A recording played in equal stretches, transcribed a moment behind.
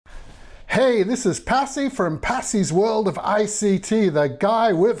Hey, this is Passy from Passy's World of ICT, the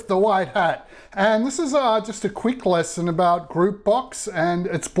guy with the white hat. And this is just a quick lesson about GroupBox and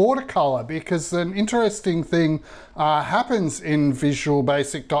its border color, because an interesting thing happens in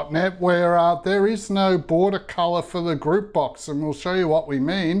VisualBasic.net where there is no border color for the GroupBox, and we'll show you what we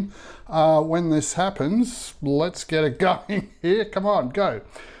mean when this happens. Let's get it going here. Come on, go.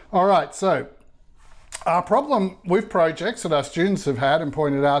 All right, so our problem with projects that our students have had and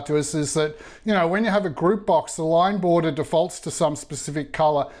pointed out to us is that, you know, when you have a group box, the line border defaults to some specific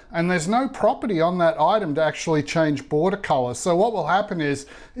color and there's no property on that item to actually change border color. So what will happen is,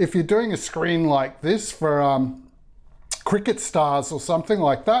 if you're doing a screen like this for cricket stars or something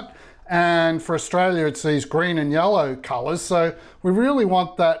like that, and for Australia it's these green and yellow colors, so we really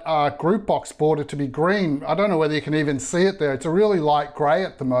want that group box border to be green. I don't know whether you can even see it there. It's a really light gray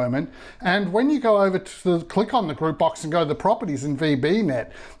at the moment. And when you go over to click on the group box and go to the properties in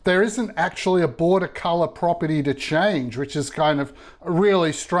VBNet, there isn't actually a border color property to change, which is kind of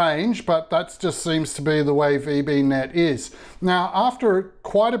really strange, but that just seems to be the way VBNet is. Now, after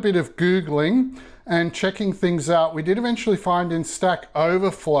quite a bit of Googling and checking things out, we did eventually find in Stack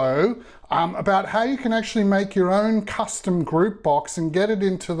Overflow about how you can actually make your own custom group box and get it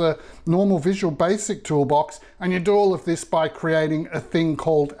into the normal Visual Basic toolbox. And you do all of this by creating a thing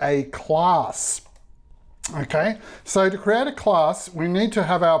called a class. Okay, so to create a class, we need to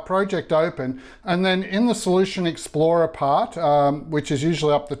have our project open, and then in the Solution Explorer part, which is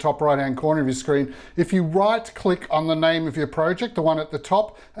usually up the top right hand corner of your screen, if you right click on the name of your project, the one at the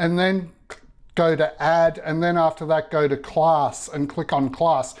top, and then go to add, and then after that go to class and click on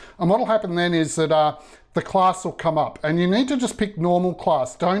class. And what will happen then is that the class will come up, and you need to just pick normal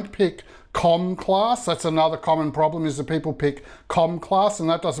class. Don't pick com class. That's another common problem, is that people pick com class and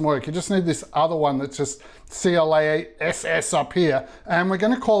that doesn't work. You just need this other one that's just CLASS up here, and we're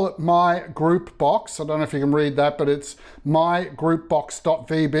going to call it myGroupBox. I don't know if you can read that, but it's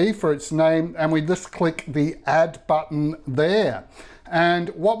myGroupBox.vb for its name, and we just click the add button there. And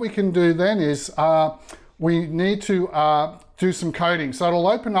what we can do then is we need to do some coding. So it'll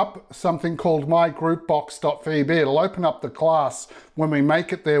open up something called myGroupBox.vb. It'll open up the class when we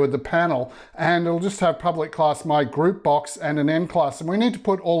make it there with the panel, and it'll just have public class myGroupBox and an end class. And we need to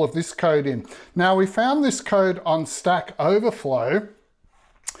put all of this code in. Now, we found this code on Stack Overflow,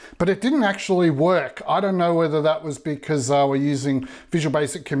 but it didn't actually work. I don't know whether that was because we're using Visual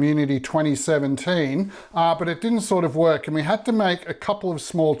Basic Community 2017, but it didn't sort of work, and we had to make a couple of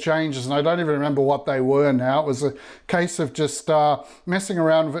small changes, and I don't even remember what they were now. It was a case of just messing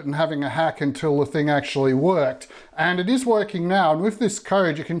around with it and having a hack until the thing actually worked. And it is working now, and with this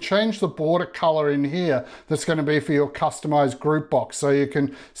code you can change the border color in here that's going to be for your customized group box. So you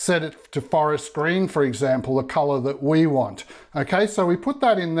can set it to forest green, for example, the color that we want. Okay, so we put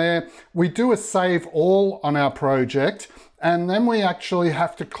that in there. We do a save all on our project, and then we actually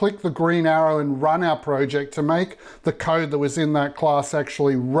have to click the green arrow and run our project to make the code that was in that class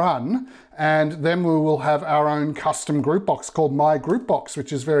actually run. And then we will have our own custom group box called myGroupBox,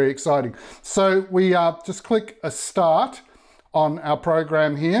 which is very exciting. So we just click a start on our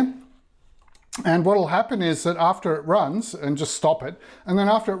program here. And what will happen is that after it runs, and just stop it, and then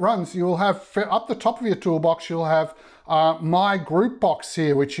after it runs, you will have, up the top of your toolbox, you'll have myGroupBox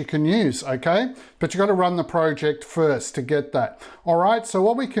here, which you can use, okay? But you've got to run the project first to get that. All right, so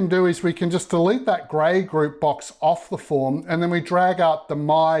what we can do is we can just delete that gray group box off the form, and then we drag out the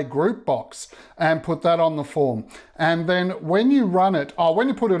myGroupBox and put that on the form. And then when you run it, when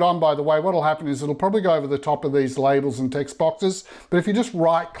you put it on, by the way, what will happen is it'll probably go over the top of these labels and text boxes, but if you just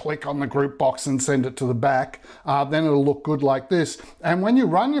right click on the group box and send it to the back, then it'll look good like this. And when you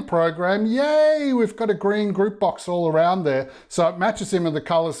run your program, yay, we've got a green group box all around there. So it matches in with the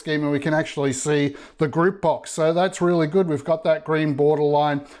color scheme, and we can actually see the group box. So that's really good. We've got that green border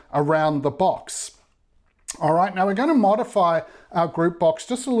line around the box. All right, now we're going to modify our group box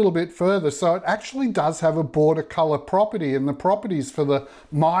just a little bit further, so it actually does have a border color property in the properties for the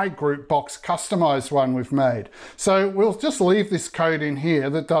myGroupBox customized one we've made. So we'll just leave this code in here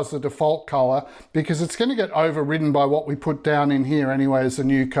that does the default color, because it's going to get overridden by what we put down in here anyway as a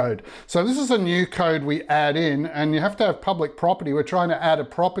new code. So this is a new code we add in, and you have to have public property. We're trying to add a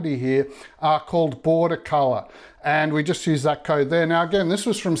property here called border color. And we just use that code there. Now again, this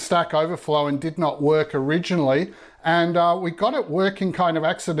was from Stack Overflow and did not work originally. And we got it working kind of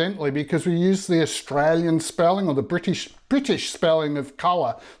accidentally because we used the Australian spelling or the British spelling of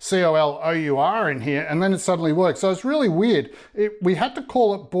colour, C-O-L-O-U-R in here, and then it suddenly worked. So it's really weird. We had to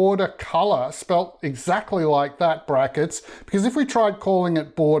call it border colour, spelt exactly like that, brackets, because if we tried calling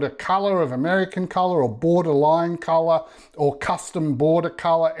it border colour of American colour or borderline colour or custom border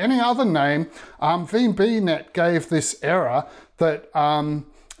colour, any other name, VBNet gave this error that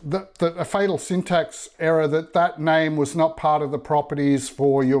a fatal syntax error that name was not part of the properties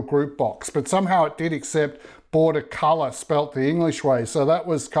for your group box, but somehow it did accept border color spelt the English way. So that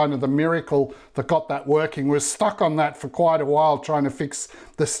was kind of the miracle that got that working. We're stuck on that for quite a while trying to fix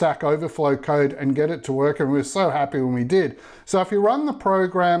the Stack Overflow code and get it to work, and we're so happy when we did. So if you run the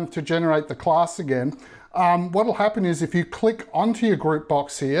program to generate the class again, what will happen is if you click onto your group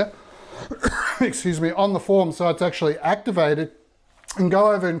box here, excuse me, on the form so it's actually activated, and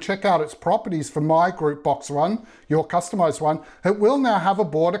go over and check out its properties for my group box one, your customized one, it will now have a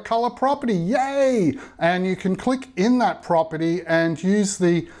border color property. Yay! And you can click in that property and use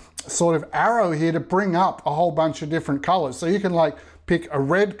the sort of arrow here to bring up a whole bunch of different colors. So you can like pick a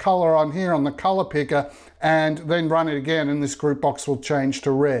red color on here on the color picker and then run it again and this group box will change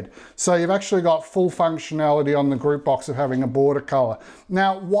to red. So you've actually got full functionality on the group box of having a border color.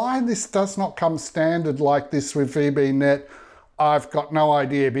 Now, why this does not come standard like this with VBNet, I've got no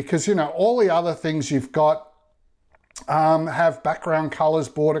idea, because, you know, all the other things you've got have background colors,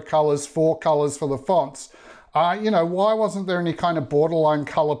 border colors, for colors for the fonts. You know, why wasn't there any kind of borderline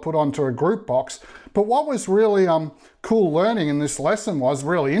color put onto a group box? But what was really cool learning in this lesson was,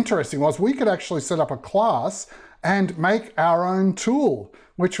 really interesting, was we could actually set up a class and make our own tool,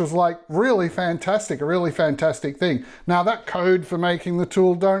 which was like really fantastic, a really fantastic thing. Now that code for making the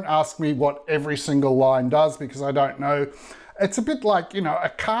tool, don't ask me what every single line does because I don't know. It's a bit like, you know, a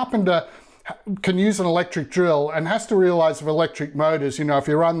carpenter can use an electric drill and has to realize with electric motors, you know, if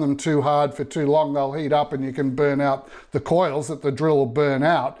you run them too hard for too long, they'll heat up and you can burn out the coils that the drill will burn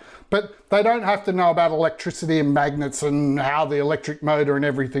out. But they don't have to know about electricity and magnets and how the electric motor and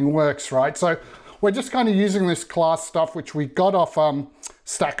everything works, right? So we're just kind of using this class stuff, which we got off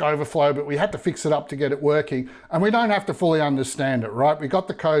Stack Overflow, but we had to fix it up to get it working. And we don't have to fully understand it, right? We got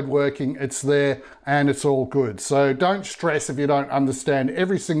the code working, it's there, and it's all good. So don't stress if you don't understand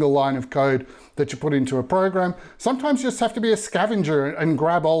every single line of code that you put into a program. Sometimes you just have to be a scavenger and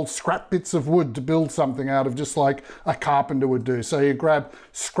grab old scrap bits of wood to build something out of, just like a carpenter would do. So you grab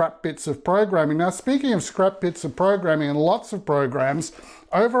scrap bits of programming. Now, speaking of scrap bits of programming and lots of programs,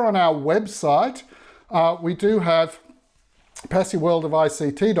 over on our website, we do have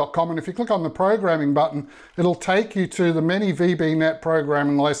PassyWorldOfICT.com, and if you click on the programming button, it'll take you to the many VBNet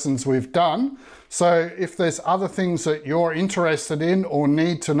programming lessons we've done. So if there's other things that you're interested in or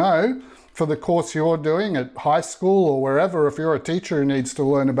need to know for the course you're doing at high school or wherever, if you're a teacher who needs to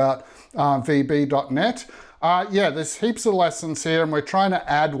learn about VB.net, yeah, there's heaps of lessons here, and we're trying to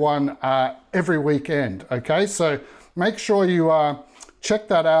add one every weekend, okay? So make sure you check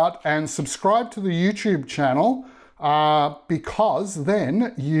that out and subscribe to the YouTube channel, because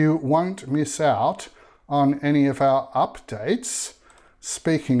then you won't miss out on any of our updates.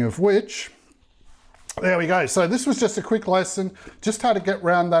 Speaking of which, there we go. So this was just a quick lesson, just how to get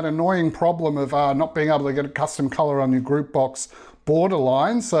around that annoying problem of not being able to get a custom color on your group box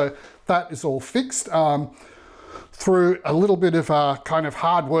borderline. So that is all fixed through a little bit of kind of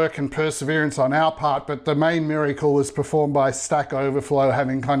hard work and perseverance on our part, but the main miracle was performed by Stack Overflow,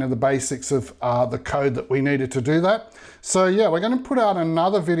 having kind of the basics of the code that we needed to do that. So yeah, we're going to put out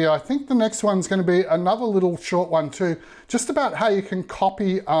another video. I think the next one's going to be another little short one too, just about how you can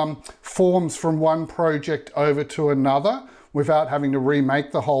copy forms from one project over to another without having to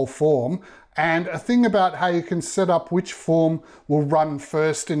remake the whole form. And a thing about how you can set up which form will run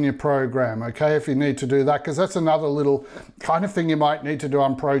first in your program, okay, if you need to do that, because that's another little kind of thing you might need to do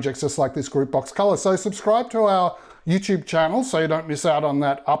on projects just like this group box color. So subscribe to our YouTube channel so you don't miss out on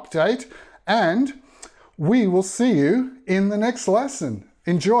that update, and we will see you in the next lesson.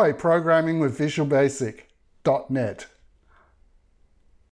 Enjoy programming with Visual Basic.net.